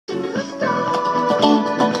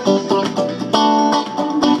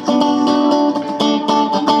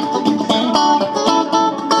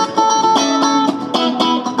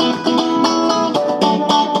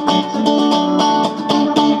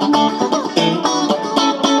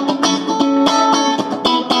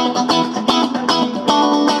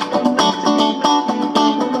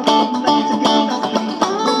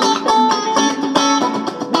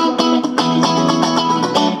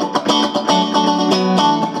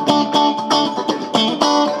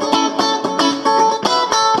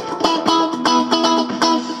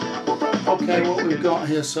got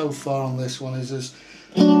here so far on this one is as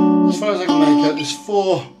far as I can make out, there's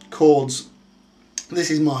 4 chords. This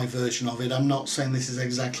is my version of it. I'm not saying this is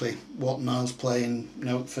exactly what Niall's playing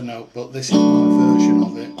note for note, but this is my version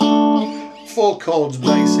of it. 4 chords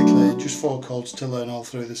basically, just 4 chords to learn all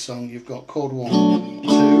through the song. You've got chord 1,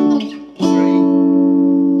 2, 3,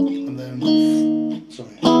 and then,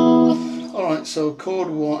 sorry. Alright, so chord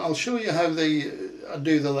 1, I'll show you how I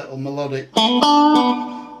do the little melodic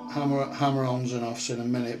hammer-ons and offs in a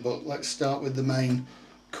minute, but let's start with the main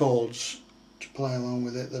chords to play along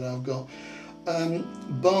with it that I've got.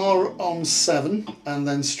 Bar on 7 and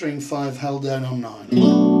then string 5 held down on 9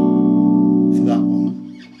 for that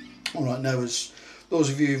one. Alright, now as those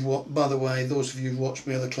of you by the way, those of you who've watched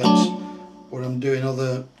my other clips where I'm doing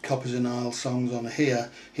other copies of Nile songs on here,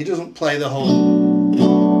 he doesn't play the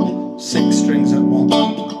whole 6 strings at once.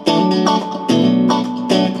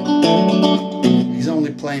 He's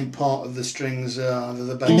only playing part of the strings, either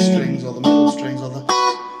the bass strings or the middle strings or the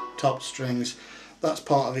top strings. That's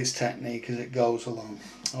part of his technique as it goes along.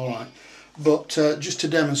 Alright, but just to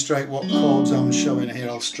demonstrate what chords I'm showing here,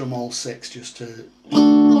 I'll strum all 6 just to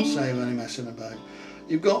save any messing about.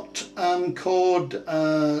 You've got chord 2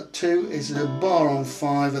 is a bar on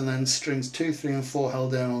 5 and then strings 2, 3 and 4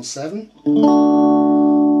 held down on 7.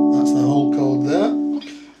 That's the whole chord there.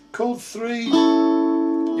 Chord 3,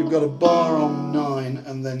 you've got a bar on 9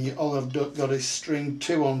 and then all I've got is string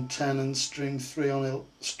 2 on 10 and string 3 on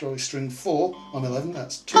string 4 on 11.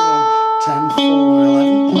 That's 2 on 10, 4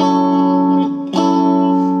 on 11.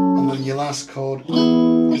 And then your last chord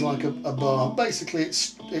is like a bar. Basically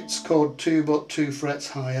it's chord 2 but 2 frets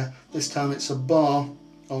higher. This time it's a bar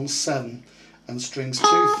on 7 and strings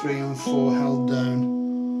 2, 3 and 4 held down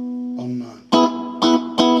on 9.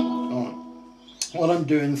 What I'm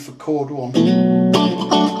doing for chord 1,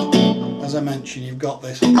 as I mentioned, you've got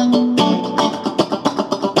this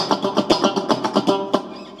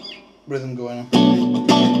rhythm going on.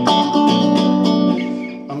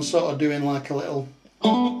 I'm sort of doing like a little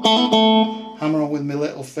hammer on with my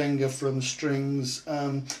little finger from strings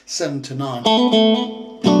 7 to 9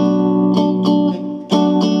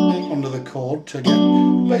 under the chord to get.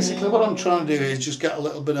 Basically what I'm trying to do is just get a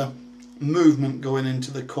little bit of movement going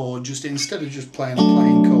into the chord, just instead of just playing a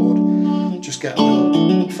plain chord, just get a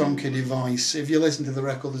little funky device. If you listen to the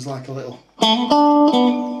record, there's like a little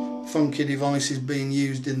funky devices being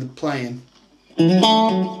used in the playing.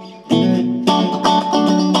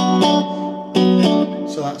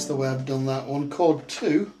 So that's the way I've done that one. Chord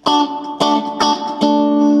 2,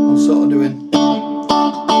 I'm sort of doing 3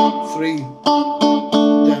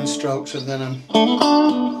 downstrokes and then I'm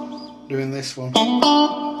doing this one.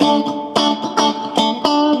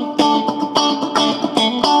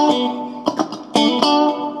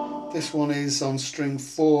 This one is on string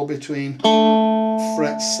 4 between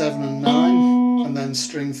frets 7 and 9 and then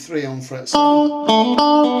string 3 on fret 7,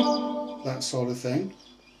 that sort of thing.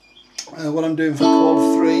 What I'm doing for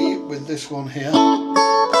chord 3 with this one here,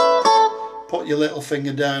 put your little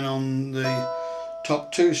finger down on the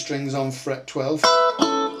top 2 strings on fret 12,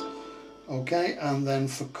 okay, and then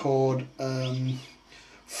for chord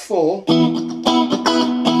 4,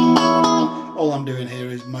 all I'm doing here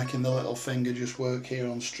is making the little finger just work here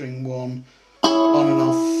on string 1 on and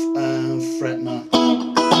off fret 9.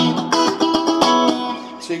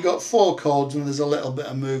 So you've got 4 chords and there's a little bit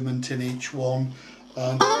of movement in each one.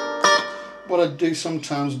 What I do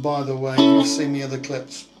sometimes, by the way, you see me other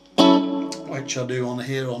clips, which I do on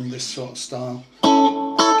here on this sort of style.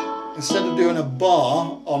 Instead of doing a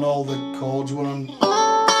bar on all the chords, what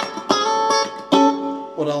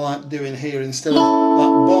I like doing here, instead of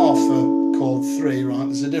that bar for chord 3, right,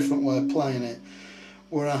 there's a different way of playing it,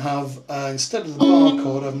 where I have, instead of the bar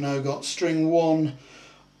chord, I've now got string 1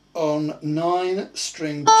 on 9,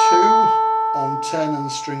 string 2 on 10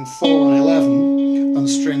 and string 4 on 11, and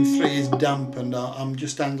string 3 is dampened. I'm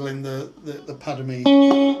just angling the pad of me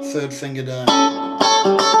 3rd finger down.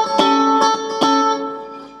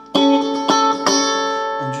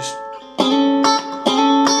 And just,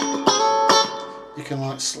 you can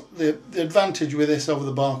like, the advantage with this over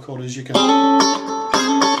the bar chord is you can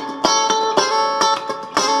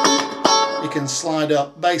slide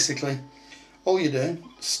up. Basically all you do,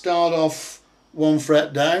 start off 1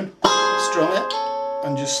 fret down, strum it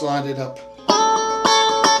and just slide it up,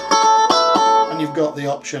 and you've got the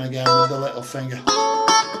option again with the little finger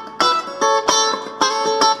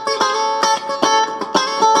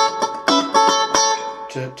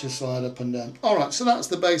to slide up and down. Alright, so that's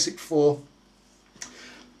the basic 4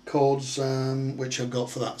 chords which I've got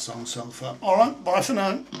for that song so far. Alright, bye for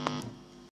now.